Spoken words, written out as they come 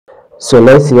So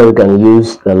let's see how we can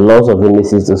use the laws of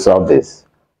indices to solve this.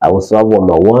 I will solve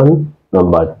number 1,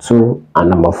 number 2, and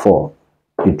number 4.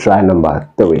 You try number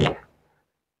 3.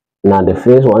 Now the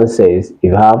first one says if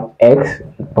you have x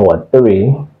power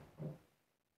 3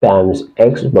 times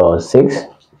x power 6,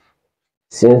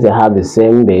 since they have the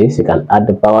same base, you can add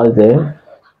the powers there.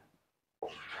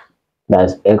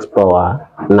 That's x power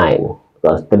 9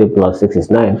 because 3 plus 6 is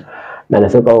 9. Now the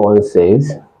second one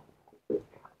says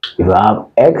if you have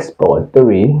x power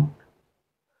 3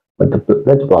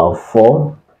 multiplied to power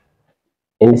 4,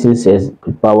 indices says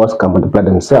the powers can multiply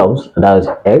themselves. That is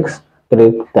x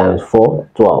 3 times 4,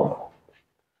 12.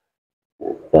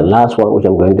 The last one which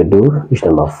I'm going to do, which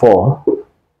number 4,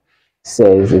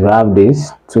 says if you have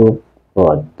this 2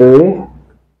 power 3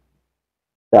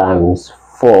 times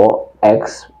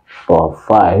 4x power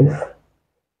 5,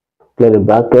 clear the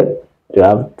bracket, you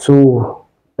have 2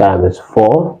 times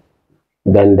 4,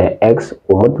 then the x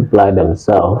will multiply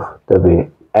themselves to be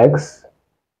x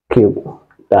cubed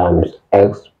times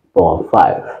x power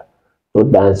 5.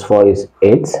 2 times 4 is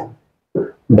 8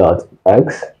 dot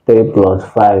x 3 plus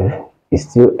 5 is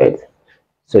still 8.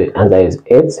 So the answer is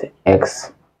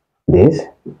 8x this.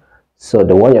 So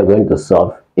the one you're going to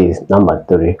solve is number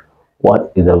 3.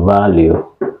 What is the value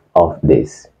of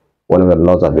this? One of the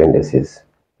laws of indices.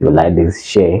 If you like this,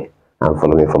 share and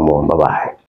follow me for more. Bye bye.